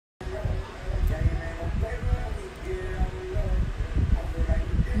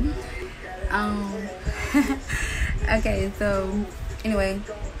Um, okay, so anyway,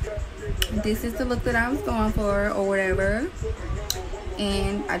 this is the look that I was going for or whatever.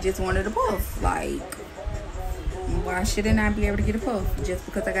 And I just wanted a puff. Like, why shouldn't I be able to get a puff just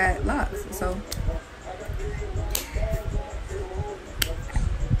because I got locks? So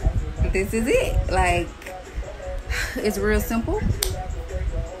this is it. Like, it's real simple.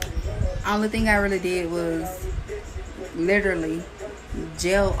 Only thing I really did was literally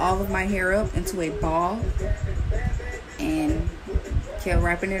gel all of my hair up into a ball and kept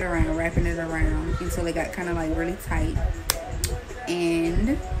wrapping it around until it got kind of like really tight.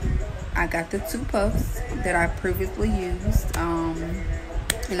 And I got the 2 puffs that I previously used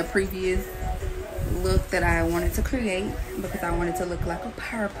in a previous look that I wanted to create because I wanted to look like a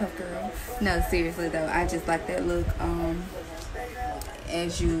Powerpuff Girl. No, seriously though, I just like that look.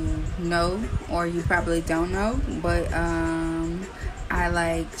 As you know, or you probably don't know, but I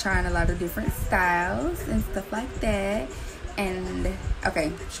like trying a lot of different styles and stuff like that. And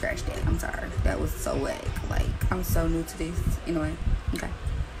okay, scratch that. I'm sorry, that was so whack. Like, I'm so new to this. Anyway,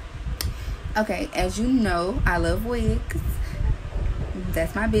 okay, as you know, I love wigs.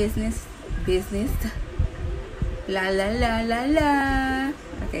 That's my business. La la la la la.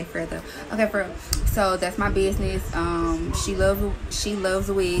 Okay, further. Okay, for so that's my business. She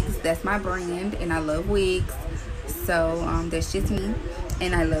loves wigs. That's my brand, and I love wigs. So that's just me,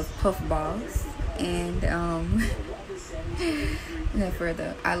 and I love puffballs. And no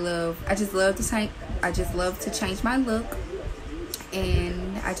further. I just love to change my look,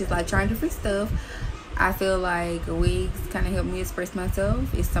 and I just like trying different stuff. I feel like wigs kind of help me express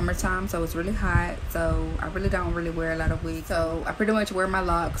myself. It's summertime, so it's really hot, so I really don't wear a lot of wigs. So I pretty much wear my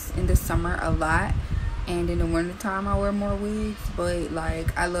locks in the summer a lot, and in the winter time I wear more wigs. But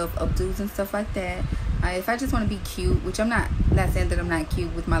like, I love updos and stuff like that. If I just want to be cute, which I'm not saying that I'm not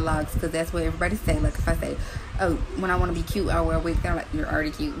cute with my locks, because that's what everybody say. Like, if I say, oh, when I want to be cute I wear a wig, they're like, you're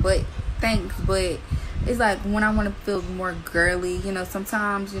already cute. But thanks. But it's like when I want to feel more girly, you know,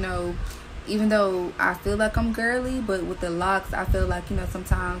 sometimes, you know, even though I feel like I'm girly, but with the locks I feel like, you know,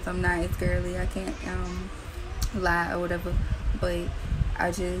 sometimes I'm not as girly. I can't lie or whatever, but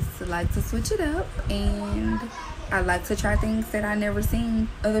I just like to switch it up, and I like to try things that I never seen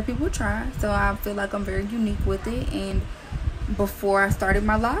other people try. So I feel like I'm very unique with it. And before I started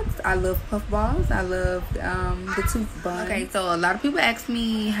my locks, I love puffballs. I loved the tooth bun. Okay, so a lot of people ask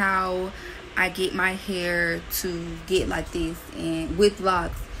me how I get my hair to get like this and with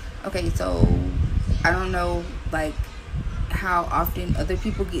locks. Okay, so I don't know like how often other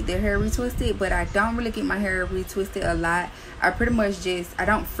people get their hair retwisted, but I don't really get my hair retwisted a lot. I pretty much I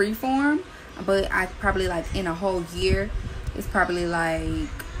don't freeform, but I probably like in a whole year, it's probably like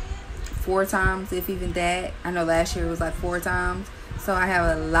 4 times, if even that. I know last year it was like 4 times. So I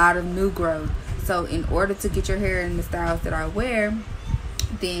have a lot of new growth. So in order to get your hair in the styles that I wear,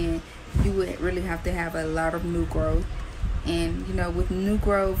 then you would really have to have a lot of new growth. And you know, with new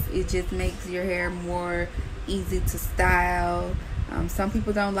growth, it just makes your hair more easy to style. Some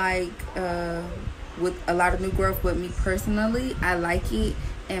people don't like with a lot of new growth, but me personally, I like it.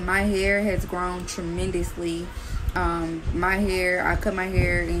 And my hair has grown tremendously. I cut my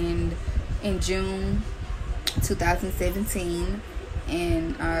hair in June 2017,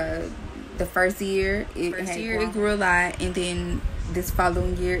 and the first year it grew a lot, and then this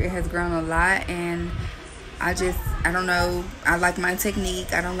following year it has grown a lot. And I don't know, I like my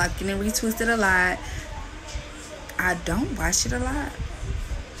technique. I don't like getting retwisted a lot. I don't wash it a lot.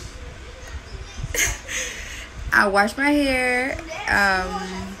 I wash my hair.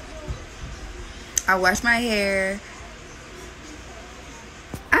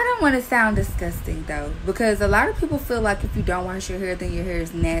 I don't want to sound disgusting though, because a lot of people feel like if you don't wash your hair, then your hair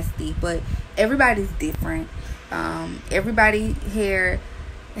is nasty. But everybody's different. Everybody's hair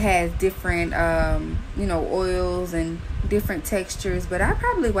has different you know, oils and different textures. But I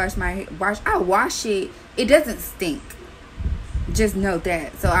probably I wash it, it doesn't stink, just know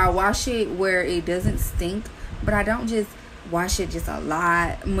that. So I wash it where it doesn't stink, but I don't just wash it just a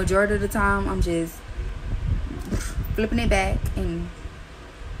lot. Majority of the time I'm just flipping it back and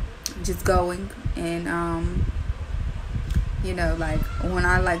just going. And you know, like when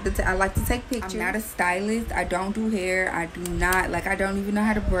I like to take pictures. I'm not a stylist. I don't do hair. I don't even know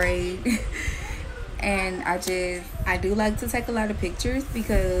how to braid. And I do like to take a lot of pictures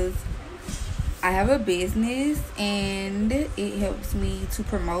because I have a business, and it helps me to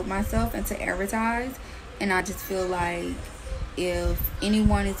promote myself and to advertise. And I just feel like if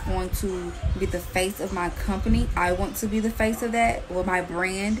anyone is going to be the face of my company, I want to be the face of that, or my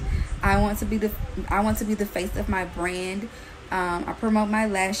brand. I want to be the face of my brand. I promote my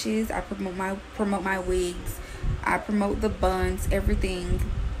lashes. I promote my wigs. I promote the buns, everything.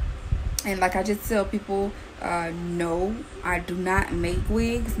 And like I just tell people, no, I do not make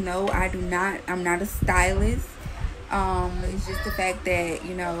wigs. No, I do not. I'm not a stylist. It's just the fact that,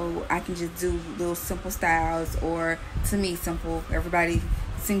 you know, I can just do little simple styles, or to me, simple. Everybody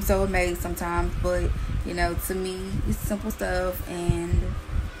seems so amazed sometimes, but you know, to me, it's simple stuff, and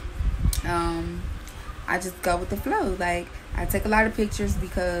I just go with the flow. Like, I take a lot of pictures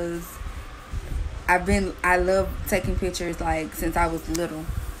because I love taking pictures, like, since I was little.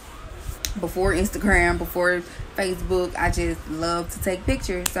 Before Instagram, before Facebook, I just love to take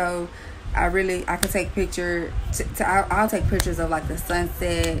pictures. So I can take I'll take pictures of like the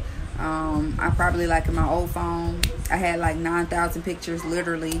sunset. I probably, like, in my old phone, I had like 9,000 pictures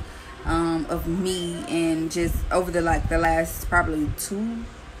literally of me, and just over the last probably 2-3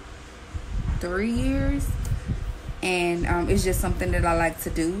 years. And it's just something that I like to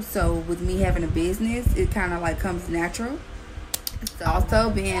do. So with me having a business, it kind of like comes natural. So also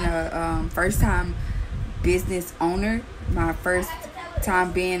being a first time business owner, my first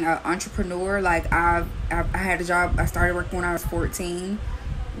time being an entrepreneur. Like, I had a job. I started working when I was 14,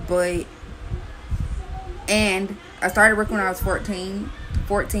 and I started working when I was 14,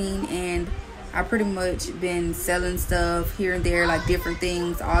 and I pretty much been selling stuff here and there, like different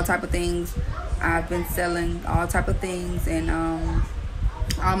things, all type of things. I've been selling all type of things, and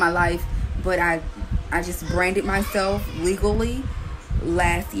all my life. But I just branded myself legally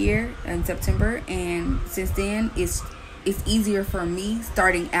last year in September, and since then it's easier for me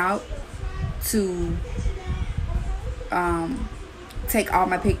starting out to take all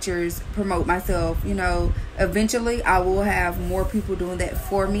my pictures, promote myself. You know, eventually I will have more people doing that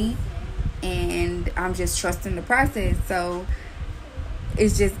for me, and I'm just trusting the process. So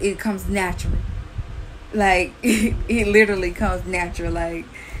it comes natural. Like, it literally comes natural. Like,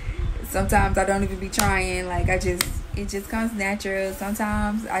 sometimes I don't even be trying. Like, it just comes natural.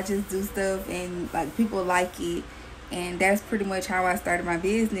 Sometimes I just do stuff and like people like it. And that's pretty much how I started my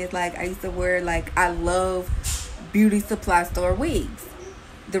business. Like, I used to wear, like, I love beauty supply store wigs.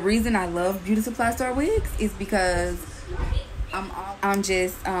 The reason I love beauty supply store wigs is because I'm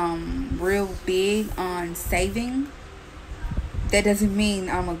just real big on saving. That doesn't mean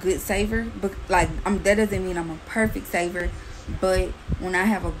I'm a good saver, but that doesn't mean I'm a perfect saver. But when I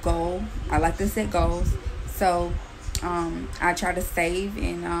have a goal, I like to set goals. So I try to save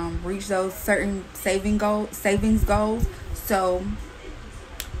and reach those certain savings goals. So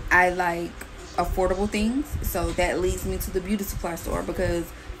I like affordable things. So that leads me to the beauty supply store,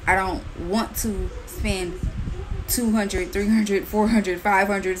 because I don't want to spend $200, $300, $400,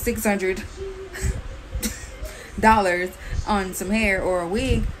 $500, $600 on some hair or a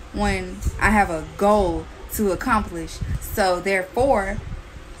wig when I have a goal to accomplish. So therefore,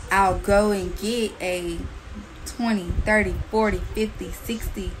 I'll go and get a $20, $30, $40,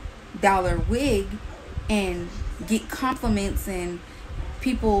 $50, $60 wig and get compliments and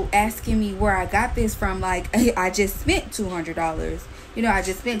people asking me where I got this from. Like, I just spent $200. You know, I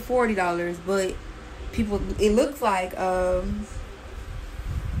just spent $40, but people, it looks like I'm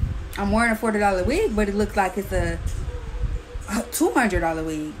wearing a $40 wig, but it looks like it's a $200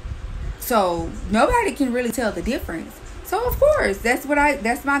 wig. So nobody can really tell the difference. So of course, that's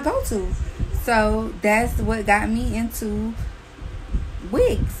my go-to. So that's what got me into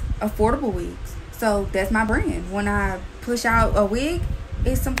wigs, affordable wigs. So that's my brand. When I push out a wig,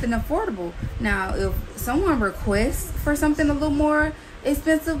 it's something affordable. Now, if someone requests for something a little more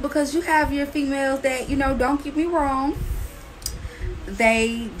expensive, because you have your females that, you know, don't get me wrong,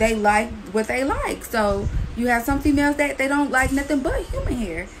 they like what they like. So you have some females that they don't like nothing but human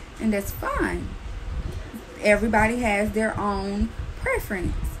hair, and that's fine. Everybody has their own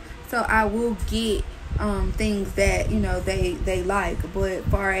preference. So I will get things that, you know, they like. But as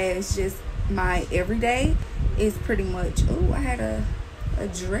far as just my everyday, is pretty much, I had a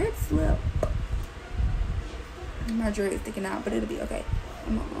dread slip. My dread sticking out, but it'll be okay.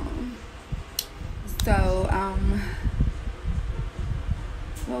 So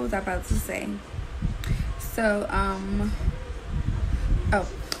what was I about to say? So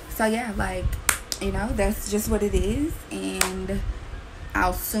so yeah, like, you know, that's just what it is. And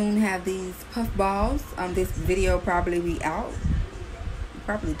I'll soon have these puff balls. This video probably be out.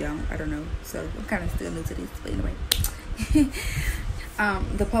 Probably don't. I don't know. So I'm kind of still new to this, but anyway.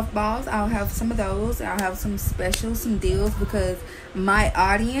 The puff balls, I'll have some of those. I'll have some specials, some deals, because my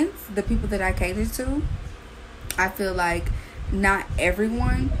audience, the people that I cater to, I feel like not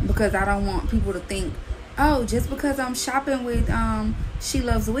everyone, because I don't want people to think, oh, just because I'm shopping with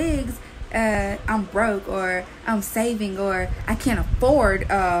Sheloveswigs, I'm broke, or I'm saving, or I can't afford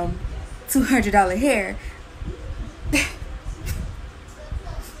 $200 hair.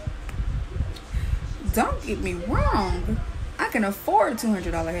 Don't get me wrong. I can afford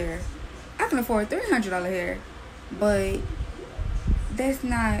 $200 hair. I can afford $300 hair. But that's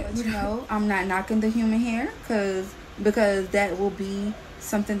not, I'm not knocking the human hair, because that will be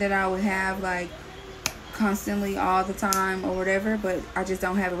something that I would have like constantly all the time or whatever, but I just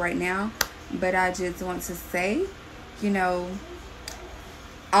don't have it right now. But I just want to say,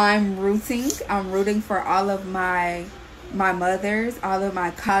 I'm rooting for all of my mothers, all of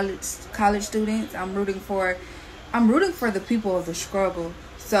my college students. I'm rooting for the people of the struggle.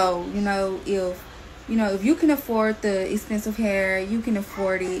 So, if you can afford the expensive hair, you can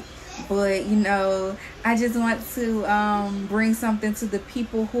afford it. But, I just want to bring something to the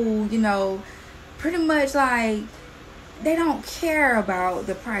people who, pretty much like, they don't care about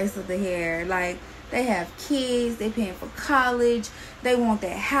the price of the hair. Like, they have kids, they paying for college, they want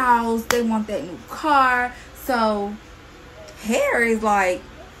that house, they want that new car. So hair is like,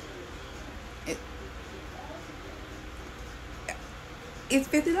 it's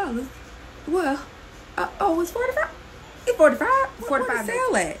 $50. Well, it's 45. It's 45. 45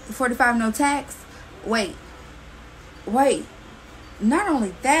 sale at 45, no tax. Wait. Not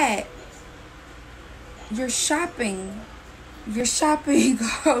only that, your shopping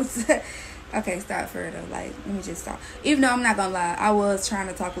goes. Okay, stop for it though. Like, let me just stop. Even though I'm not gonna lie, I was trying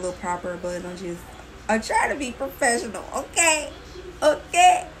to talk a little proper, but I'm trying to be professional. Okay.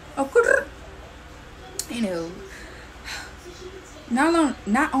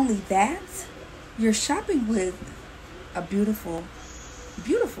 Not only that, you're shopping with a beautiful.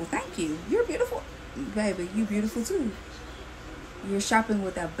 Thank you. You're beautiful, baby. You beautiful too. You're shopping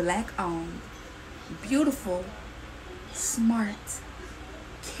with a black-owned, beautiful, smart,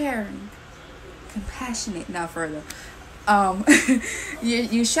 caring, compassionate. Not further.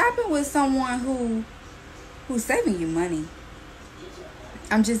 You're shopping with someone who's saving you money.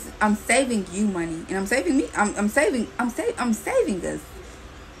 I'm saving you money, and I'm saving me. I'm saving us.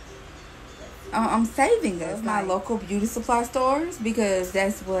 I'm saving us. My local beauty supply stores, because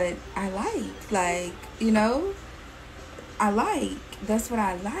that's what I like. Like, that's what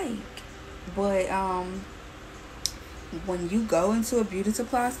I like. But when you go into a beauty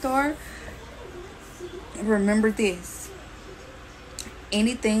supply store, remember this: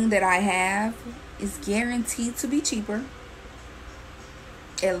 anything that I have is guaranteed to be cheaper.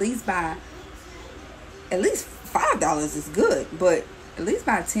 At least $5 is good, but at least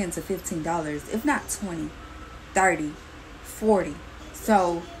by $10 to $15, if not 20, 30, 40.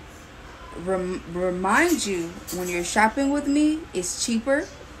 So remind you, when you're shopping with me, it's cheaper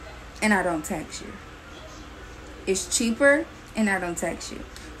and I don't tax you. It's cheaper and I don't tax you.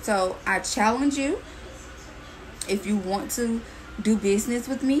 So I challenge you, if you want to do business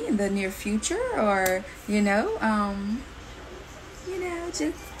with me in the near future, or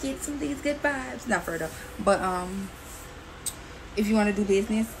just get some of these good vibes. Not further, but if you want to do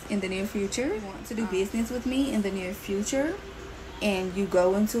business in the near future, and you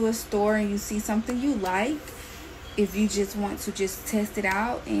go into a store and you see something you like, if you just want to just test it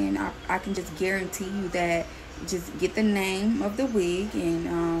out, and I can just guarantee you that, just get the name of the wig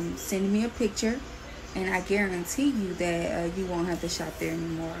and send me a picture, and I guarantee you that you won't have to shop there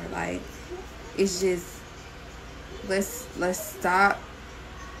anymore. Like, it's just, let's stop.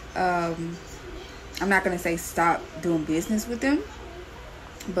 I'm not gonna say stop doing business with them,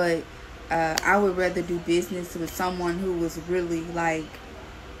 but I would rather do business with someone who was really like,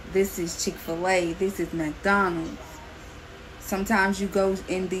 this is Chick-fil-A, this is McDonald's. Sometimes you go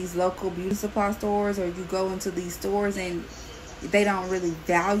in these local beauty supply stores, or you go into these stores and they don't really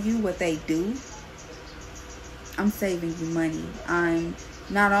value what they do. I'm saving you money. I'm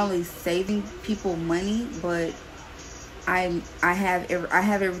not only saving people money, but I have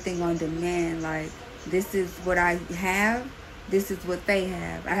everything on demand. Like, this is what I have, this is what they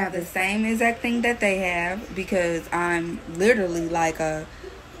have. I have the same exact thing that they have, because I'm literally like a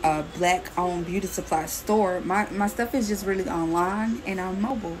black owned beauty supply store. My stuff is just really online, and I'm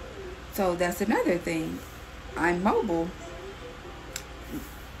mobile. So that's another thing. I'm mobile.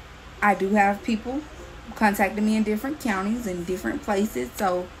 I do have people contacting me in different counties and different places.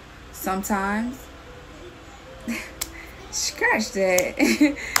 So sometimes scratch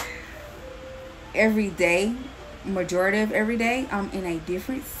that. Every day, majority of every day, I'm in a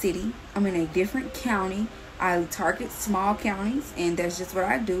different city. I'm in a different county. I target small counties, and that's just what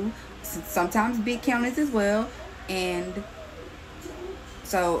I do. Sometimes big counties as well. And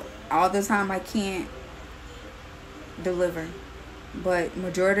so all the time I can't deliver. But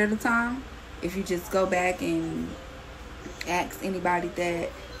majority of the time, if you just go back and ask anybody that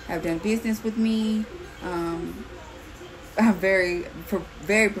have done business with me, I'm very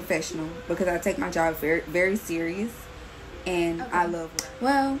professional because I take my job very serious, and okay. I love it.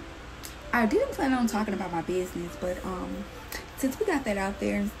 Well, I didn't plan on talking about my business, but since we got that out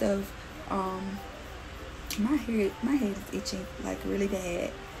there and stuff, my head is itching like really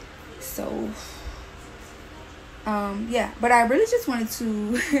bad. So yeah, but I really just wanted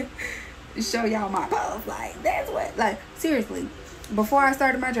to show y'all my puff. Like, that's what, like, seriously, before I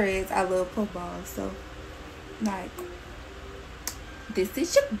started my dreads, I love Puffball. So like, this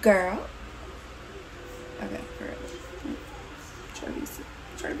is your girl. Okay, girl. Try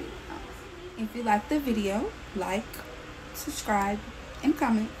to be. If you like the video, like, subscribe, and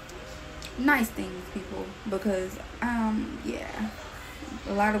comment. Nice things, people, because yeah,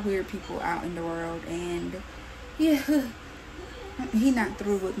 a lot of weird people out in the world, and yeah, he not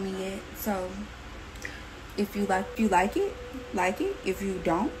through with me yet. So if you like it, like it. If you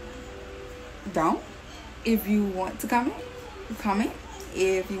don't. If you want to comment.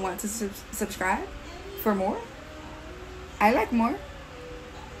 If you want to subscribe for more, I like more.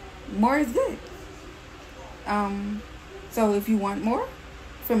 More is good. So if you want more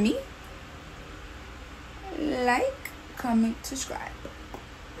from me, like, comment, subscribe.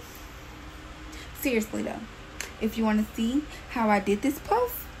 Seriously though, if you want to see how I did this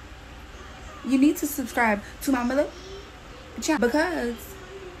puff, you need to subscribe to my mother channel, because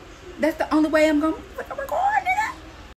that's the only way I'm gonna record.